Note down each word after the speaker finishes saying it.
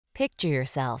Picture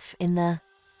yourself in the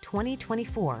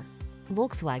 2024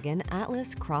 Volkswagen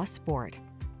Atlas Cross Sport.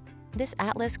 This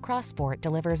Atlas Cross Sport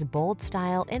delivers bold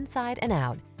style inside and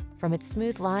out, from its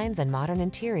smooth lines and modern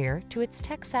interior to its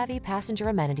tech-savvy passenger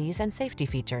amenities and safety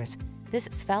features. This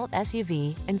svelte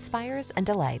SUV inspires and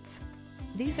delights.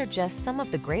 These are just some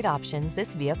of the great options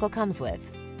this vehicle comes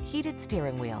with: heated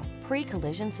steering wheel,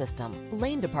 pre-collision system,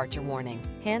 lane departure warning,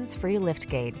 hands-free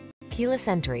liftgate, keyless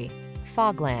entry,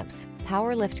 fog lamps,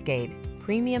 power liftgate,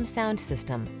 premium sound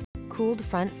system, cooled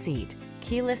front seat,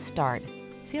 keyless start.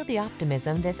 Feel the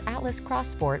optimism this Atlas Cross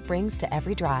Sport brings to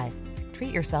every drive.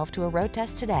 Treat yourself to a road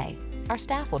test today. Our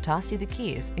staff will toss you the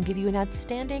keys and give you an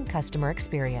outstanding customer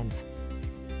experience.